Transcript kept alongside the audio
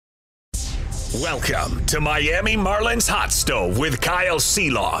Welcome to Miami Marlins Hot Stove with Kyle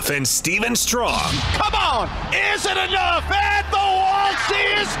Sielaff and Stephen Strom. Come on! Is it enough? And the waltz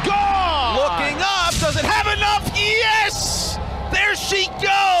is gone! Looking up, does it have enough? Yes! There she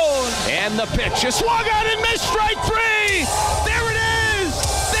goes! And the pitch is swung out and missed, strike three! There it is!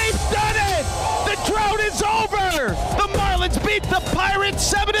 They've done it! The drought is over! The Marlins beat the Pirates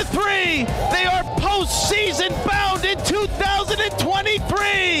 7-3! They are postseason bound in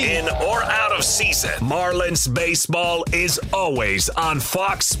 2023! In or out of season, Marlins baseball is always on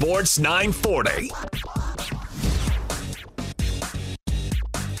Fox Sports 940.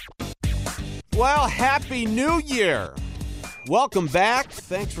 Well, Happy New Year. Welcome back.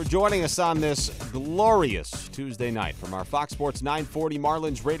 Thanks for joining us on this glorious Tuesday night from our Fox Sports 940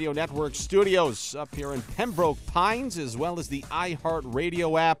 Marlins Radio Network studios up here in Pembroke Pines, as well as the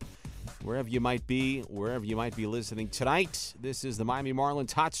iHeartRadio app. Wherever you might be listening tonight, this is the Miami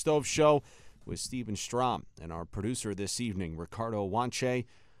Marlins Hot Stove Show with Stephen Strom and our producer this evening, Ricardo Wanche.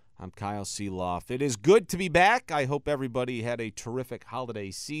 I'm Kyle Sielaff. It is good to be back. I hope everybody had a terrific holiday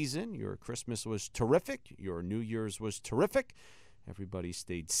season. Your Christmas was terrific. Your New Year's was terrific. Everybody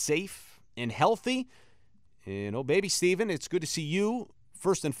stayed safe and healthy. And, oh, baby, Stephen, it's good to see you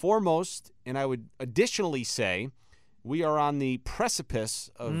first and foremost. And I would additionally say we are on the precipice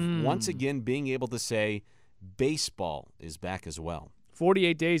of once again being able to say baseball is back as well.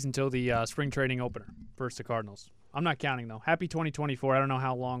 48 days until the spring training opener versus the Cardinals. I'm not counting, though. Happy 2024. I don't know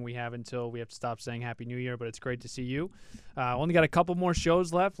how long we have until we have to stop saying Happy New Year, but it's great to see you. Only got a couple more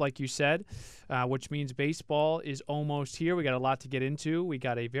shows left, like you said, which means baseball is almost here. We got a lot to get into. We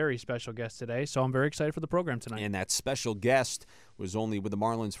got a very special guest today, so I'm very excited for the program tonight. And that special guest was only with the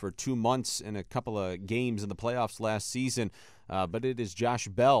Marlins for 2 months and a couple of games in the playoffs last season. But it is Josh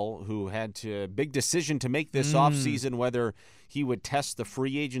Bell who had a big decision to make this offseason, whether he would test the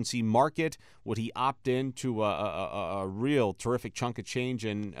free agency market, would he opt into a real terrific chunk of change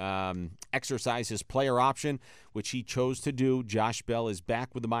and exercise his player option, which he chose to do. Josh Bell is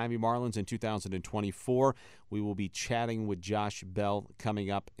back with the Miami Marlins in 2024. We will be chatting with Josh Bell coming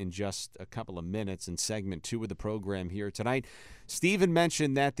up in just a couple of minutes in segment 2 of the program here tonight. Stephen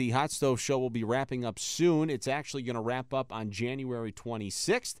mentioned that the Hot Stove Show will be wrapping up soon. It's actually going to wrap up on January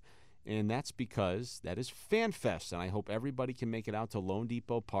 26th, and that's because that is FanFest, and I hope everybody can make it out to Lone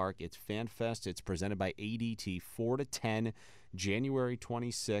Depot Park. It's FanFest. It's presented by ADT, 4 to 10, January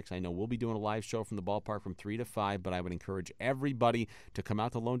 26th. I know we'll be doing a live show from the ballpark from 3 to 5, but I would encourage everybody to come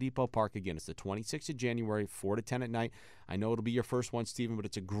out to Lone Depot Park. Again, it's the 26th of January, 4 to 10 at night. I know it'll be your first one, Stephen, but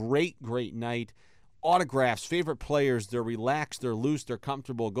it's a great, great night. Autographs, favorite players, they're relaxed, they're loose, they're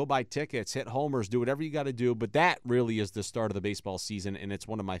comfortable. Go buy tickets, hit homers, do whatever you got to do. But that really is the start of the baseball season, and it's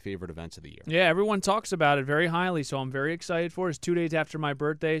one of my favorite events of the year. Yeah, everyone talks about it very highly, so I'm very excited for it. It's 2 days after my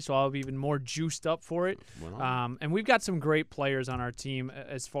birthday, so I'll be even more juiced up for it. And we've got some great players on our team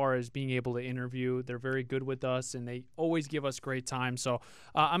as far as being able to interview. They're very good with us, and they always give us great time. So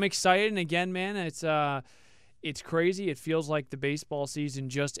I'm excited, and again, man, it's crazy. It feels like the baseball season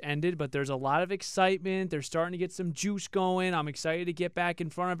just ended, but there's a lot of excitement. They're starting to get some juice going. I'm excited to get back in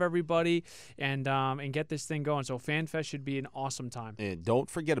front of everybody and get this thing going. So FanFest should be an awesome time. And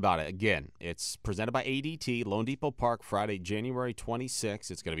don't forget about it. Again, it's presented by ADT, Lone Depot Park, Friday, January 26th.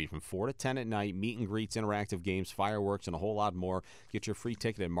 It's going to be from 4 to 10 at night. Meet and greets, interactive games, fireworks, and a whole lot more. Get your free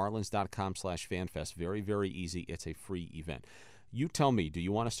ticket at marlins.com/FanFest. Very, very easy. It's a free event. You tell me, do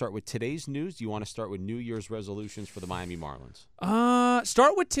you want to start with today's news? Do you want to start with New Year's resolutions for the Miami Marlins?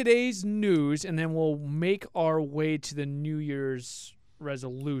 Start with today's news, and then we'll make our way to the New Year's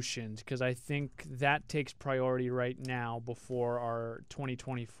resolutions, because I think that takes priority right now before our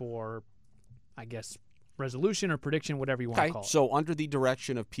 2024, I guess, resolution or prediction, whatever you want to call it. So under the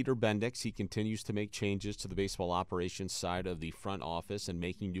direction of Peter Bendix, he continues to make changes to the baseball operations side of the front office and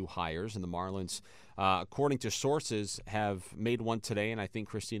making new hires. And the Marlins, according to sources, have made one today, and I think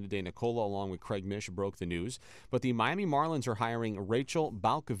Christina De Nicola, along with Craig Mish, broke the news. But the Miami Marlins are hiring Rachel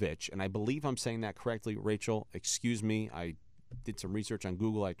Balkovich, and I believe I'm saying that correctly. Rachel, excuse me, I did some research on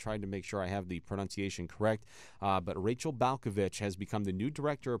Google. I tried to make sure I have the pronunciation correct. But Rachel Balkovich has become the new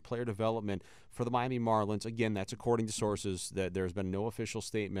director of player development for the Miami Marlins. Again, that's according to sources. That there's been no official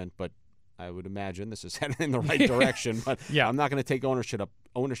statement, but I would imagine this is headed in the right direction. But yeah, I'm not going to take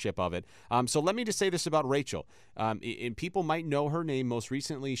ownership of it. So let me just say this about Rachel. And people might know her name. Most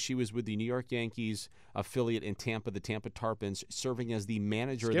recently, she was with the New York Yankees affiliate in Tampa, the Tampa Tarpons, serving as the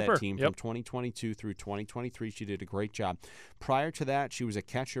manager of that team from 2022 through 2023. She did a great job. Prior to that, she was a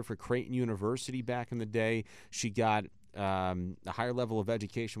catcher for Creighton University back in the day. She got a higher level of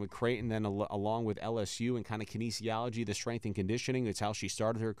education with Creighton, then along with LSU and kind of kinesiology, the strength and conditioning. It's how she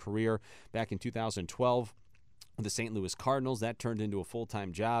started her career back in 2012 with the St. Louis Cardinals. That turned into a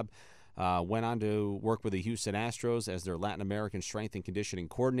full-time job. Went on to work with the Houston Astros as their Latin American strength and conditioning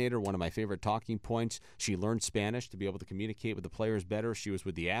coordinator. One of my favorite talking points. She learned Spanish to be able to communicate with the players better. She was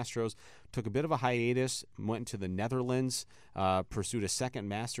with the Astros. Took a bit of a hiatus, went to the Netherlands, pursued a second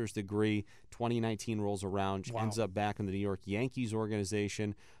master's degree. 2019 rolls around. She ends up back in the New York Yankees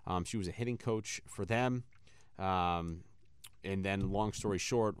organization. She was a hitting coach for them. And then, long story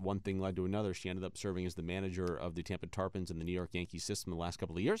short, one thing led to another. She ended up serving as the manager of the Tampa Tarpons in the New York Yankees system the last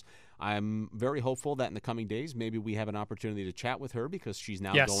couple of years. I'm very hopeful that in the coming days, maybe we have an opportunity to chat with her because she's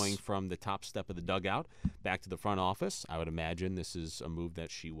now going from the top step of the dugout back to the front office. I would imagine this is a move that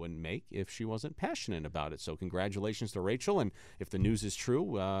she wouldn't make if she wasn't passionate about it. So congratulations to Rachel. And if the news is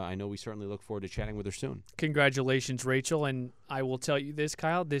true, I know we certainly look forward to chatting with her soon. Congratulations, Rachel. And I will tell you this,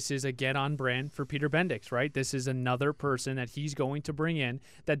 Kyle, this is a get on brand for Peter Bendix, right? This is another person that he's going to bring in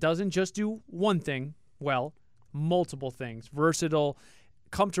that doesn't just do one thing well, multiple things, versatile,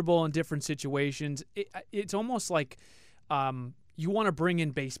 comfortable in different situations. It's almost like you want to bring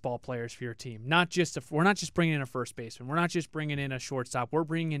in baseball players for your team. We're not just bringing in a first baseman. We're not just bringing in a shortstop. We're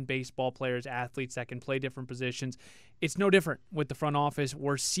bringing in baseball players, athletes that can play different positions. It's no different with the front office.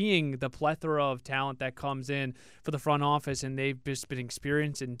 We're seeing the plethora of talent that comes in for the front office, and they've just been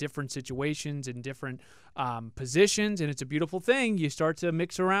experienced in different situations, in different positions, and it's a beautiful thing. You start to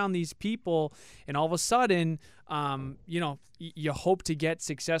mix around these people, and all of a sudden, you hope to get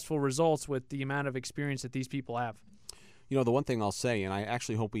successful results with the amount of experience that these people have. You know, the one thing I'll say, and I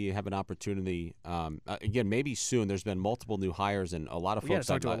actually hope we have an opportunity, again, maybe soon. There's been multiple new hires and a lot of folks.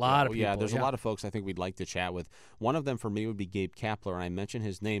 There's a lot of folks I think we'd like to chat with. One of them for me would be Gabe Kapler, and I mentioned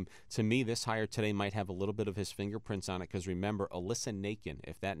his name. To me, this hire today might have a little bit of his fingerprints on it because remember, Alyssa Nakin,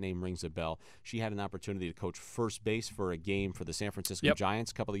 if that name rings a bell, she had an opportunity to coach first base for a game for the San Francisco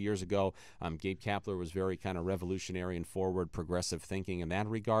Giants a couple of years ago. Gabe Kapler was very kind of revolutionary and forward, progressive thinking in that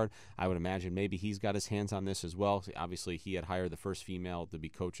regard. I would imagine maybe he's got his hands on this as well. Obviously, he had hired the first female to be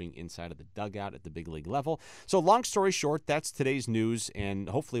coaching inside of the dugout at the big league level. So long story short, that's today's news, and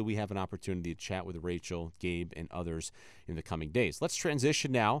hopefully we have an opportunity to chat with Rachel, Gabe, and others in the coming days. Let's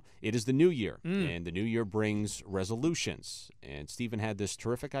transition now. It is the new year, and the new year brings resolutions. And Stephen had this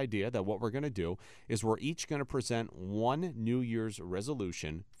terrific idea that what we're going to do is we're each going to present one New Year's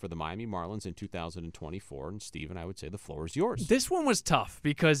resolution for the Miami Marlins in 2024. And Stephen, I would say the floor is yours. This one was tough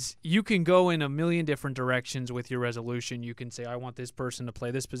because you can go in a million different directions with your resolution. You can say, I want this person to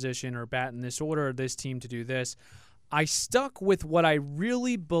play this position or bat in this order or this team to do this. I stuck with what I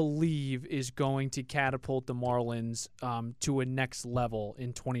really believe is going to catapult the Marlins to a next level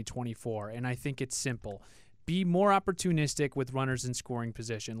in 2024, and I think it's simple. Be more opportunistic with runners in scoring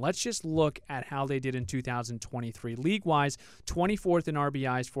position. Let's just look at how they did in 2023. League-wise, 24th in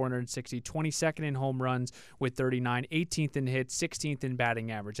RBIs, 460, 22nd in home runs with 39, 18th in hits, 16th in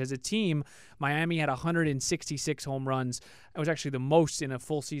batting average. As a team, Miami had 166 home runs. It was actually the most in a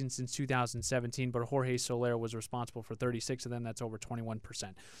full season since 2017, but Jorge Soler was responsible for 36 of them. That's over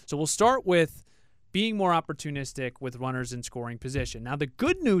 21%. So we'll start with being more opportunistic with runners in scoring position. Now, the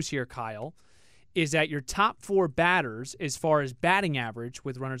good news here, Kyle, is that your top four batters, as far as batting average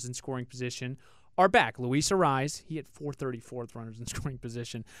with runners in scoring position, are back. Luis Arraez, he had 434 with runners in scoring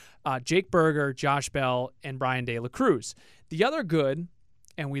position. Jake Berger, Josh Bell, and Brian De La Cruz. The other good,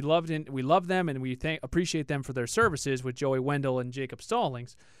 and we love them, and we appreciate them for their services with Joey Wendell and Jacob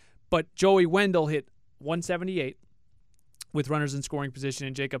Stallings. But Joey Wendell hit 178 with runners in scoring position,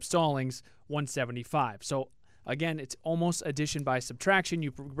 and Jacob Stallings 175. So again, it's almost addition by subtraction.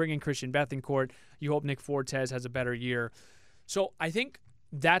 You bring in Christian Bethancourt. You hope Nick Fortes has a better year. So I think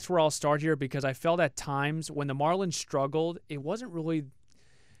that's where I'll start here because I felt at times when the Marlins struggled, it wasn't really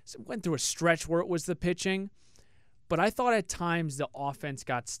 – it went through a stretch where it was the pitching. But I thought at times the offense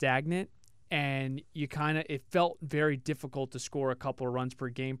got stagnant and it felt very difficult to score a couple of runs per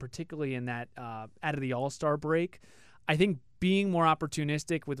game, particularly in that out of the All-Star break. I think being more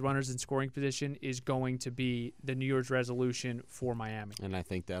opportunistic with runners in scoring position is going to be the New Year's resolution for Miami. And I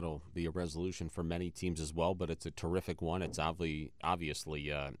think that'll be a resolution for many teams as well, but it's a terrific one. It's obviously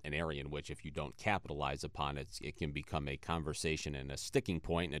an area in which if you don't capitalize upon it, it can become a conversation and a sticking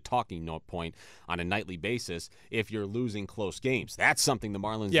point and a talking point on a nightly basis if you're losing close games. That's something the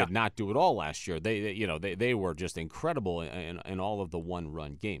Marlins did not do at all last year. They were just incredible in all of the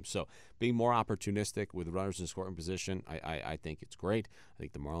one-run games. So being more opportunistic with runners in scoring position, I think it's great. I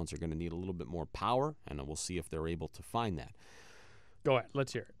think the Marlins are going to need a little bit more power, and we'll see if they're able to find that. Go ahead.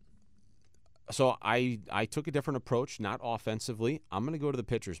 Let's hear it. So I took a different approach, not offensively. I'm going to go to the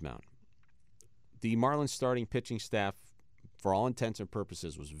pitcher's mound. The Marlins starting pitching staff, for all intents and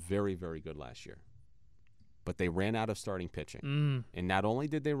purposes, was very, very good last year. But they ran out of starting pitching. And not only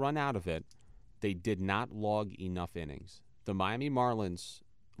did they run out of it, they did not log enough innings. The Miami Marlins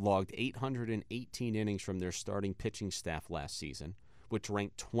logged 818 innings from their starting pitching staff last season, which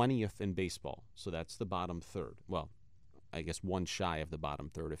ranked 20th in baseball. So that's the bottom third. Well, I guess one shy of the bottom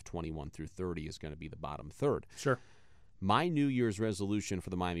third if 21 through 30 is going to be the bottom third. Sure. My New Year's resolution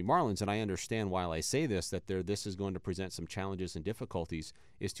for the Miami Marlins, and I understand while I say this, that this is going to present some challenges and difficulties,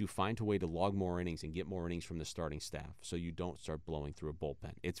 is to find a way to log more innings and get more innings from the starting staff so you don't start blowing through a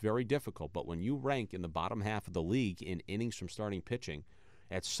bullpen. It's very difficult, but when you rank in the bottom half of the league in innings from starting pitching,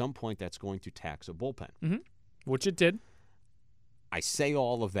 at some point that's going to tax a bullpen. Mm-hmm. Which it did. I say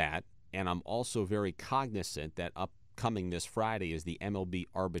all of that, and I'm also very cognizant that upcoming this Friday is the MLB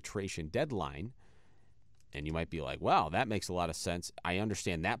arbitration deadline. And you might be like, wow, that makes a lot of sense. I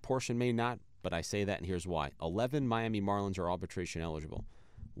understand that portion may not, but I say that, and here's why. 11 Miami Marlins are arbitration eligible.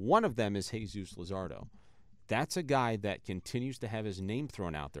 One of them is Jesus Luzardo. That's a guy that continues to have his name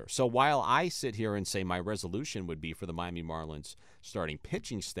thrown out there. So while I sit here and say my resolution would be for the Miami Marlins starting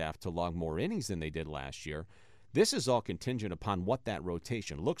pitching staff to log more innings than they did last year, this is all contingent upon what that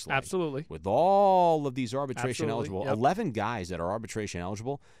rotation looks like. Absolutely. With all of these arbitration Absolutely. eligible, Yep. 11 guys that are arbitration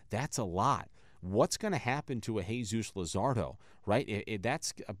eligible, that's a lot. What's going to happen to a Jesus Luzardo, right?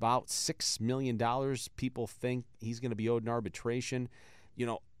 That's about $6 million people think he's going to be owed in arbitration. You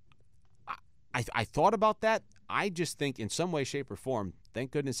know, I thought about that. I just think in some way, shape, or form,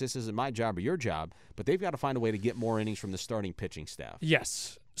 thank goodness this isn't my job or your job, but they've got to find a way to get more innings from the starting pitching staff.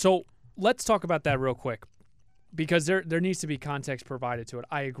 Yes. So let's talk about that real quick, because there needs to be context provided to it.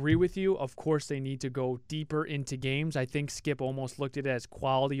 I agree with you. Of course, they need to go deeper into games. I think Skip almost looked at it as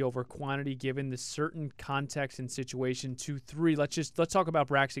quality over quantity, given the certain context and situation. 2-3. Let's talk about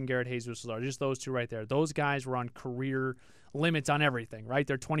Braxton Garrett, Jesus Luzardo. Just those two right there. Those guys were on career limits on everything, right?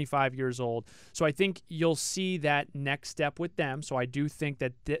 They're 25 years old. So I think you'll see that next step with them. So I do think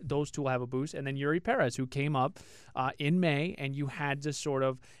that those two will have a boost. And then Yuri Perez, who came up in May, and you had to sort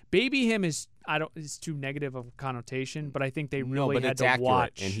of baby him is it's too negative of a connotation, but I think they really had to accurate,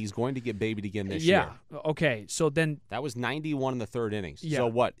 watch. and he's going to get babied again this year. Yeah. Okay. So then that was 91 in the third innings. Yeah. So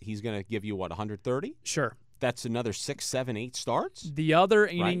what? He's going to give you 130? Sure. That's another 6, 7, 8 starts. The other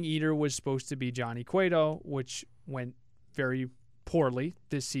inning eater was supposed to be Johnny Cueto, which went very poorly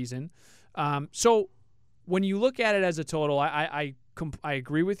this season. So when you look at it as a total, I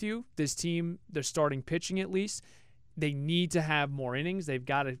agree with you. This team, they're starting pitching at least. They need to have more innings. They've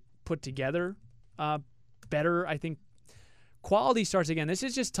got to put together better, I think. Quality starts again. This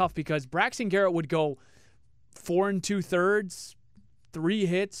is just tough because Braxton Garrett would go 4 2/3, 3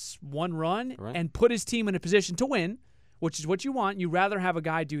 hits, 1 run, right, and put his team in a position to win, which is what you want. You'd rather have a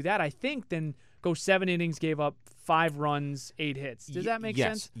guy do that, I think, than go 7 innings, gave up 5 runs, 8 hits. Does that make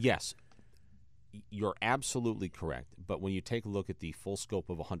sense? Yes. You're absolutely correct. But when you take a look at the full scope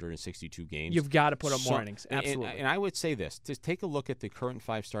of 162 games, you've got to put up more innings. Absolutely. And I would say this. Just take a look at the current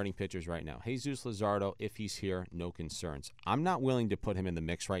 5 starting pitchers right now. Jesus Luzardo, if he's here, no concerns. I'm not willing to put him in the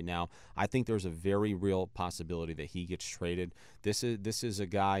mix right now. I think there's a very real possibility that he gets traded. This is a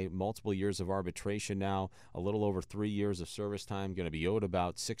guy, multiple years of arbitration now, a little over 3 years of service time, going to be owed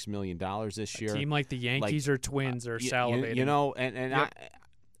about $6 million this year. A team like the Yankees or Twins are salivating. You know, and Yep.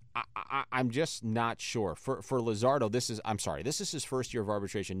 I'm just not sure. For Luzardo, this is his first year of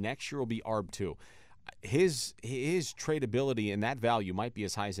arbitration. Next year will be ARB 2. His tradability and that value might be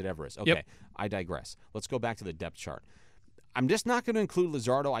as high as it ever is. Okay, Yep. I digress. Let's go back to the depth chart. I'm just not going to include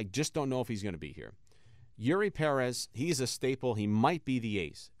Luzardo. I just don't know if he's going to be here. Yuri Perez, he's a staple. He might be the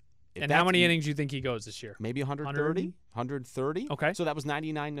ace. And how many innings do you think he goes this year? Maybe 130? 130. Okay. So that was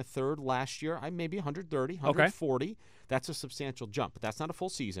 99 to third last year. Maybe 130, 140. Okay. That's a substantial jump, but that's not a full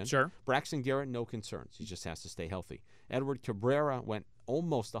season. Sure. Braxton Garrett, no concerns. He just has to stay healthy. Edward Cabrera went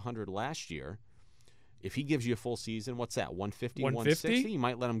almost 100 last year. If he gives you a full season, what's that, 150, 160? You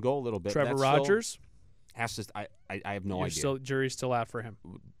might let him go a little bit. Trevor Rogers? I have no idea. Jury's still out for him.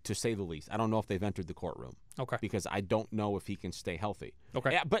 To say the least. I don't know if they've entered the courtroom. Okay. Because I don't know if he can stay healthy.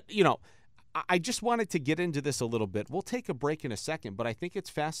 Okay. Yeah, but, you know, I just wanted to get into this a little bit. We'll take a break in a second, but I think it's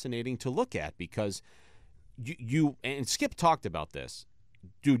fascinating to look at because you and Skip talked about this.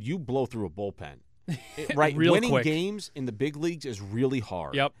 Dude, you blow through a bullpen. Right? Real Winning quick. Games in the big leagues is really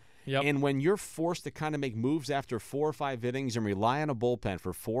hard. Yep. And when you're forced to kind of make moves after 4 or 5 innings and rely on a bullpen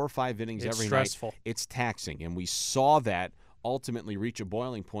for 4 or 5 innings it's every stressful. night, it's taxing. And we saw that ultimately reach a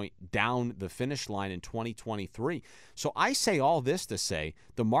boiling point down the finish line in 2023. So I say all this to say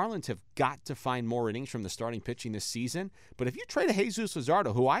the Marlins have got to find more innings from the starting pitching this season. But if you trade a Jesus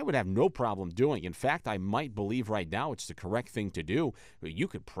Luzardo, who I would have no problem doing, in fact, I might believe right now it's the correct thing to do, you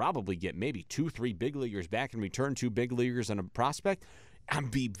could probably get maybe 2-3 big leaguers back in return, 2 big leaguers and a prospect.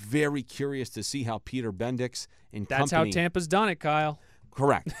 I'd be very curious to see how Peter Bendix and That's company. how Tampa's done it, Kyle.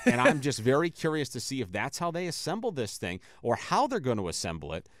 Correct. And I'm just very curious to see if that's how they assemble this thing or how they're going to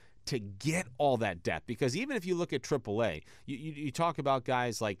assemble it to get all that depth. Because even if you look at AAA, you talk about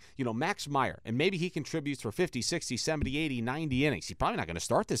guys like, Max Meyer, and maybe he contributes for 50, 60, 70, 80, 90 innings. He's probably not going to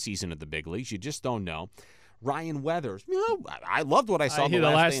start the season at the big leagues. You just don't know. Ryan Weathers, I loved what I saw the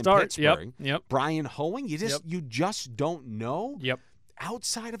last day in Pittsburgh. Yep. Brian Hoeing, you just don't know. Yep.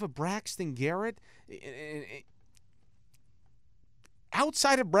 Outside of a Braxton Garrett, if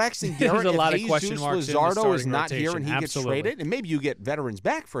There's a lot of question Jesus marks in the Luzardo is starting not here and he Absolutely. gets traded, and maybe you get veterans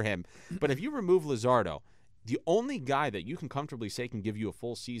back for him, but if you remove Luzardo, the only guy that you can comfortably say can give you a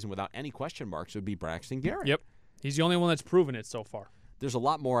full season without any question marks would be Braxton Garrett. Yep. He's the only one that's proven it so far. There's a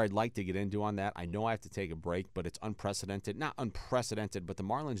lot more I'd like to get into on that. I know I have to take a break, but it's unprecedented. Not unprecedented, but the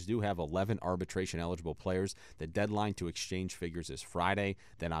Marlins do have 11 arbitration-eligible players. The deadline to exchange figures is Friday.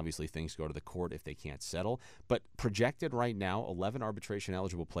 Then obviously things go to the court if they can't settle. But projected right now, 11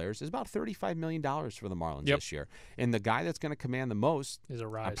 arbitration-eligible players is about $35 million for the Marlins this year. And the guy that's going to command the most, is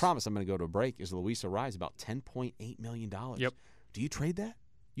Arise. I promise I'm going to go to a break, is Luis Arise, about $10.8 million. Yep. Do you trade that?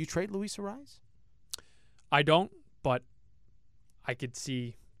 You trade Luis Arise? I don't, but I could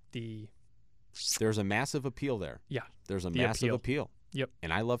see There's a massive appeal there. Yeah. There's a massive appeal. Yep.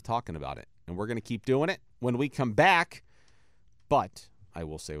 And I love talking about it. And we're going to keep doing it when we come back. But I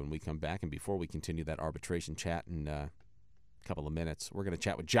will say when we come back, and before we continue that arbitration chat in a couple of minutes, we're going to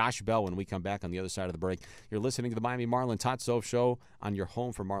chat with Josh Bell when we come back on the other side of the break. You're listening to the Miami Marlins Hot Stove Show on your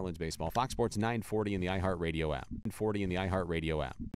home for Marlins baseball. Fox Sports 940 in the iHeartRadio app. 940 in the iHeartRadio app.